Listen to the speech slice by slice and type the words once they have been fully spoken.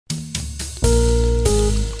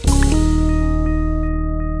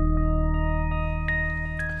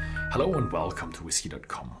Hello and welcome to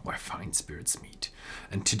Whisky.com, where fine spirits meet.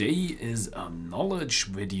 And today is a knowledge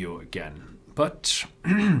video again, but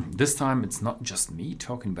this time it's not just me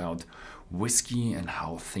talking about whiskey and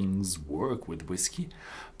how things work with whiskey,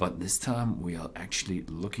 but this time we are actually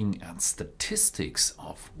looking at statistics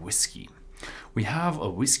of whiskey. We have a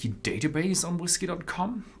whiskey database on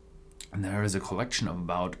Whisky.com, and there is a collection of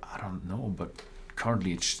about, I don't know, but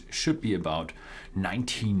currently it should be about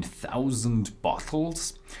 19,000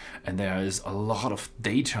 bottles, and there is a lot of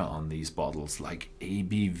data on these bottles, like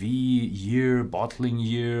ABV, year, bottling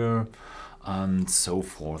year, and so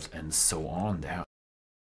forth and so on. There are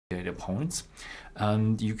data points,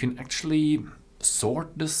 and you can actually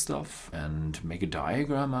sort this stuff and make a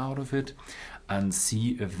diagram out of it and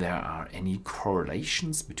see if there are any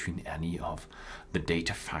correlations between any of the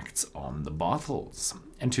data facts on the bottles.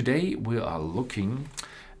 And today we are looking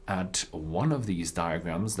at one of these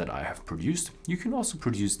diagrams that I have produced. You can also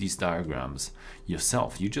produce these diagrams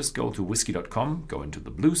yourself. You just go to Whisky.com, go into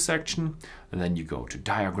the blue section, and then you go to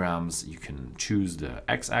diagrams. You can choose the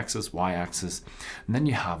x-axis, y-axis, and then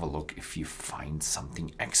you have a look if you find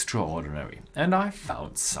something extraordinary. And I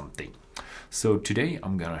found something. So today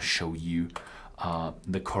I'm gonna show you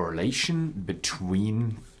the correlation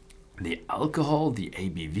between the alcohol, the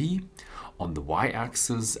ABV, on the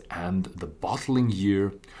y-axis and the bottling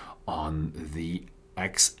year on the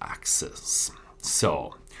x-axis.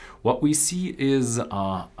 So what we see is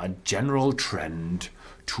a general trend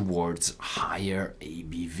towards higher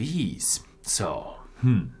ABVs. So,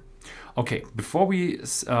 okay, before we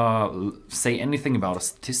say anything about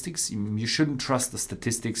statistics, you shouldn't trust the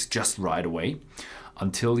statistics just right away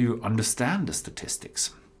until you understand the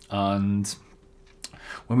statistics. And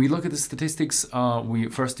when we look at the statistics,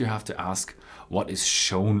 first you have to ask what is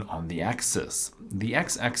shown on the axis. The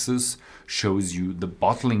x-axis shows you the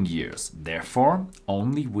bottling years. Therefore,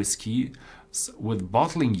 only whiskey with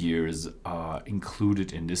bottling years are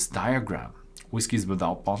included in this diagram. Whiskies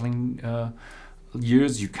without bottling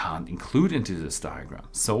years you can't include into this diagram.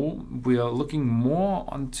 So we are looking more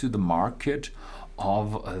onto the market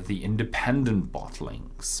of the independent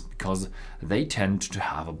bottlings, because they tend to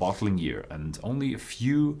have a bottling year, and only a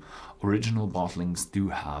few original bottlings do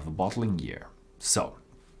have a bottling year. So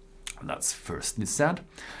that's firstly said.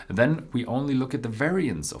 Then we only look at the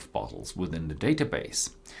variants of bottles within the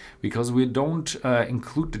database, because we don't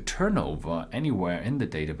include the turnover anywhere in the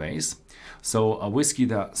database. So a whiskey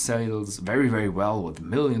that sells very, very well with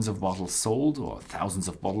millions of bottles sold or thousands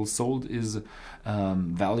of bottles sold is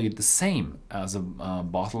valued the same as a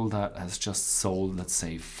bottle that has just sold, let's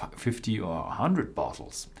say, 50 or 100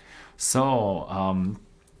 bottles. So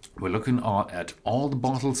we're looking at all the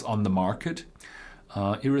bottles on the market,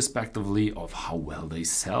 irrespectively of how well they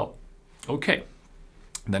sell. Okay,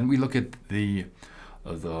 then we look at the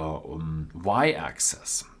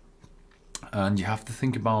y-axis, and you have to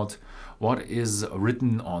think about what is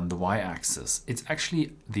written on the y-axis. It's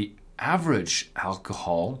actually the average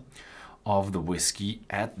alcohol of the whiskey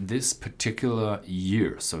at this particular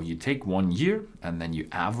year. So you take 1 year and then you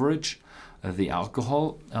average the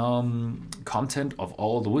alcohol content of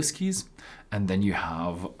all the whiskeys, and then you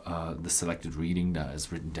have the selected reading that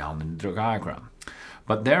is written down in the diagram.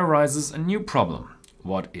 But there arises a new problem.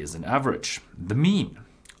 What is an average? The mean.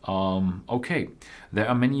 Okay, there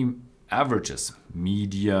are many averages: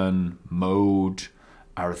 median, mode,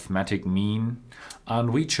 arithmetic mean,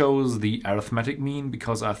 and we chose the arithmetic mean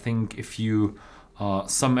because I think if you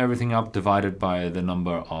sum everything up divided by the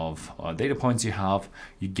number of data points you have,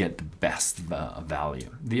 you get the best value.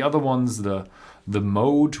 The other ones, the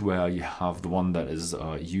mode, where you have the one that is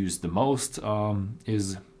used the most,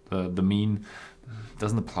 is the mean.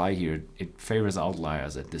 Doesn't apply here. It favors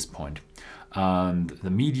outliers at this point. And the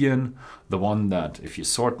median, the one that if you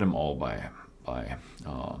sort them all by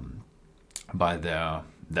their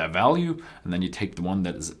value, and then you take the one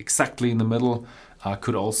that is exactly in the middle,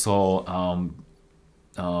 could also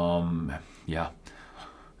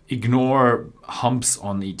ignore humps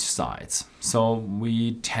on each side. So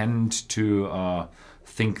we tend to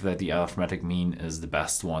think that the arithmetic mean is the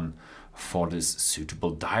best one for this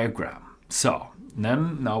suitable diagram. So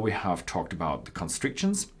then now we have talked about the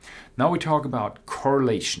constrictions. Now we talk about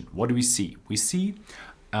correlation. What do we see? We see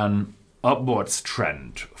an upwards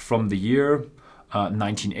trend from the year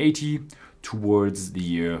 1980 towards the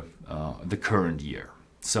year, the current year.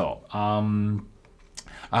 So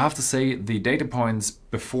I have to say the data points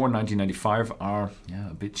before 1995 are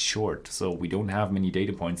a bit short, so we don't have many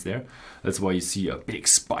data points there. That's why you see a big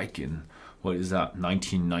spike in what is that,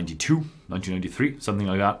 1992, 1993, something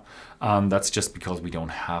like that. That's just because we don't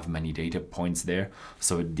have many data points there,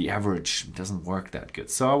 so the average doesn't work that good.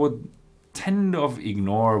 So I would tend to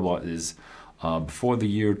ignore what is before the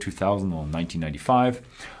year 2000 or 1995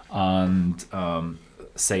 and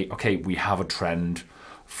say, okay, we have a trend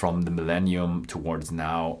from the millennium towards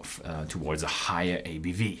now, towards a higher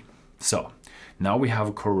ABV. So now we have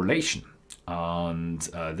a correlation, and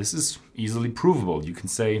this is easily provable. You can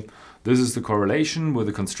say this is the correlation with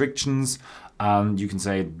the constrictions, and you can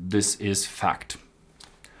say this is fact.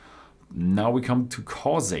 Now we come to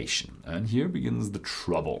causation, and here begins the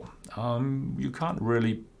trouble. You can't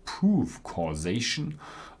really prove causation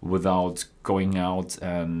without going out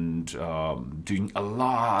and doing a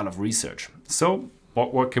lot of research. So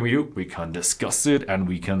what can we do? We can discuss it and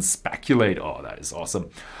we can speculate. Oh, that is awesome.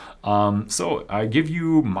 So I give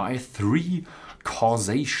you my 3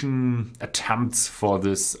 causation attempts for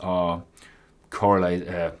this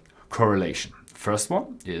correlation. First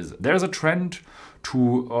one is there's a trend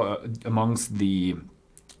to amongst the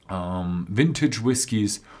vintage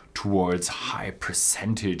whiskies towards high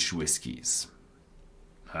percentage whiskies.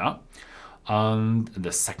 Yeah. And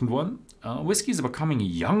the second one, whiskies are becoming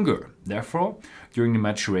younger. Therefore, during the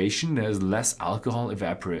maturation, there's less alcohol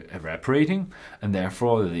evaporating, and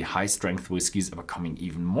therefore the high strength whiskies are becoming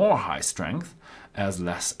even more high strength as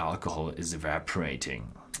less alcohol is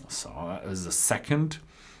evaporating. So that is the second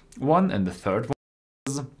one. And the third one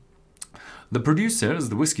is the producers,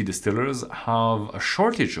 the whiskey distillers, have a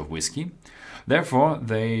shortage of whiskey. Therefore,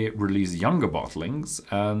 they release younger bottlings,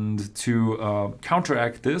 and to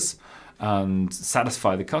counteract this and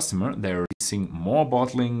satisfy the customer, they're releasing more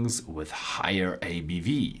bottlings with higher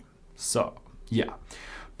ABV. So, yeah.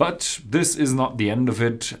 But this is not the end of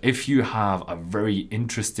it. If you have a very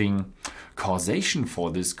interesting causation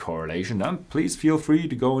for this correlation, then please feel free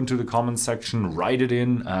to go into the comments section, write it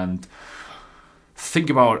in, and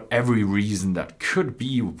think about every reason that could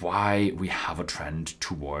be why we have a trend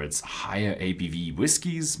towards higher ABV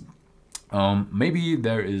whiskies. Maybe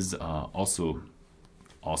there is also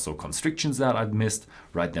constrictions that I've missed.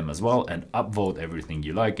 Write them as well, and upvote everything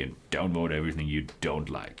you like and downvote everything you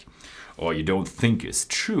don't like or you don't think is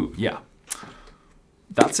true. Yeah,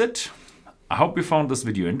 that's it. I hope you found this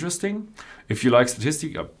video interesting. If you like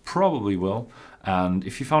Statistic, I probably will. And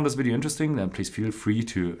if you found this video interesting, then please feel free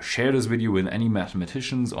to share this video with any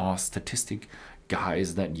mathematicians or statistic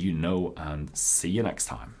guys that you know, and see you next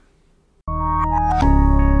time.